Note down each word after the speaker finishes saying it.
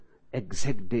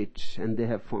exact date, and they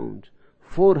have found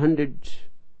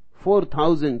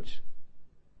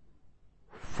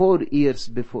 4,004 years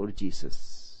before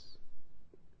Jesus.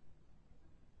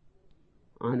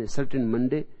 On a certain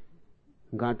Monday,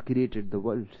 God created the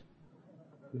world.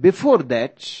 Before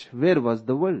that, where was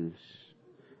the world?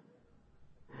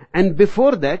 And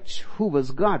before that, who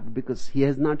was God? Because he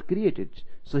has not created.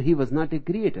 So he was not a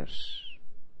creator.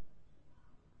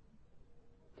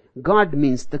 God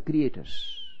means the creator.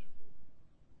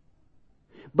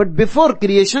 But before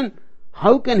creation,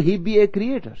 how can he be a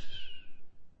creator?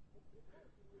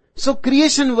 So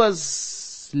creation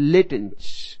was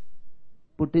latent,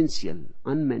 potential,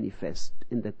 unmanifest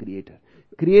in the creator.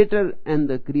 Creator and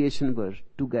the creation were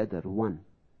together, one.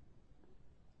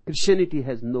 Christianity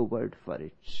has no word for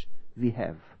it. We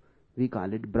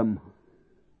call it Brahma.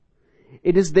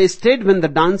 It is the state when the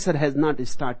dancer has not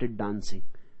started dancing.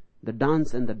 The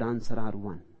dance and the dancer are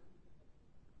one.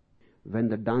 When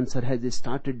the dancer has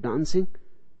started dancing,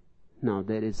 now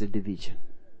there is a division.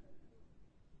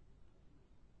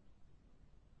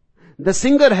 The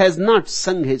singer has not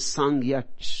sung his song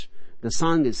yet. The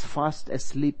song is fast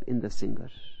asleep in the singer.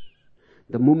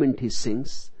 The moment he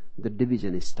sings, the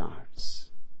division starts.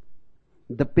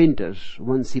 The painter,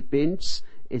 once he paints,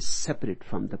 is separate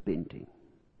from the painting.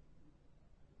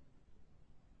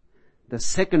 The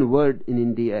second word in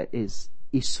India is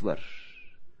Ishwar.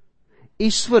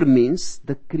 Ishwar means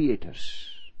the creator.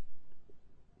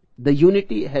 The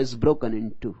unity has broken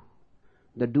in two.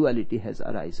 The duality has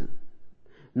arisen.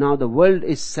 Now the world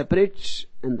is separate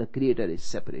and the creator is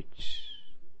separate.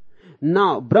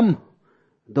 Now Brahma,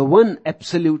 the one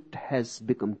absolute, has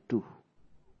become two.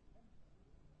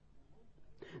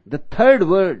 The third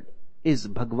word is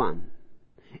Bhagwan.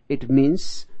 It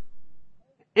means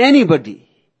anybody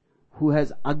who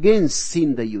has again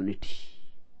seen the unity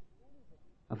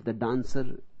of the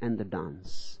dancer and the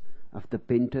dance, of the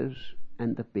painter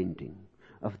and the painting,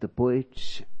 of the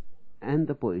poet and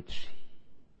the poetry,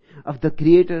 of the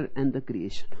creator and the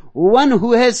creation. One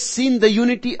who has seen the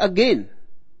unity again.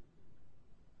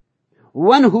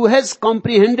 One who has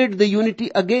comprehended the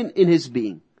unity again in his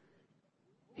being.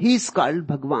 He is called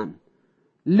Bhagwan.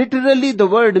 Literally the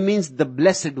word means the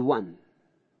blessed one.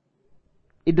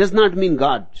 It does not mean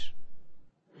God.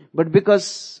 But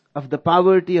because of the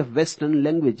poverty of Western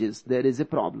languages, there is a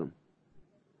problem.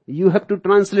 You have to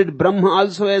translate Brahma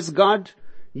also as God.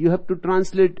 You have to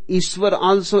translate Ishwar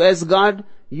also as God.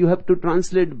 You have to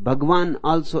translate Bhagwan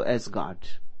also as God.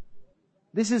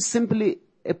 This is simply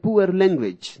a poor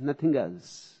language, nothing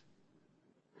else.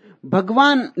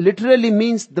 Bhagwan literally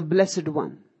means the blessed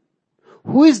one.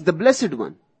 Who is the blessed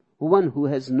one? One who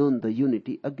has known the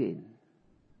unity again.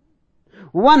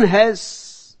 One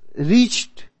has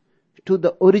reached to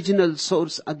the original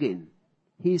source again.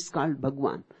 He is called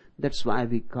Bhagwan. That's why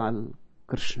we call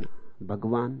Krishna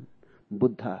Bhagwan,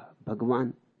 Buddha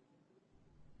Bhagwan.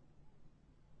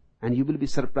 And you will be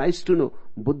surprised to know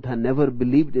Buddha never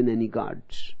believed in any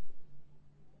gods.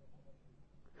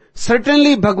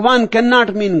 Certainly Bhagwan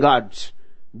cannot mean God.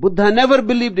 Buddha never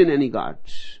believed in any God.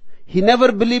 He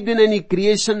never believed in any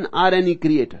creation or any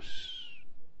creator.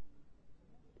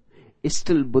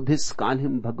 Still Buddhists call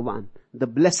him Bhagwan, the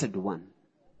blessed one.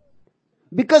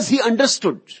 Because he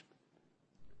understood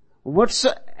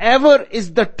whatsoever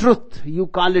is the truth, you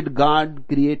call it God,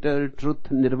 creator,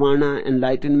 truth, nirvana,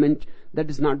 enlightenment, that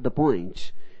is not the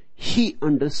point. He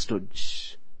understood.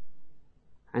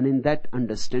 And in that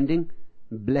understanding,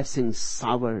 blessings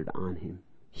showered on him.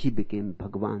 He became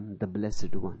Bhagwan, the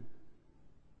blessed one.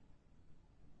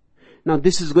 Now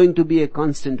this is going to be a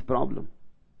constant problem.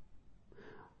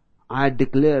 I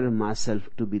declare myself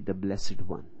to be the blessed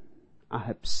one. I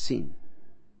have seen.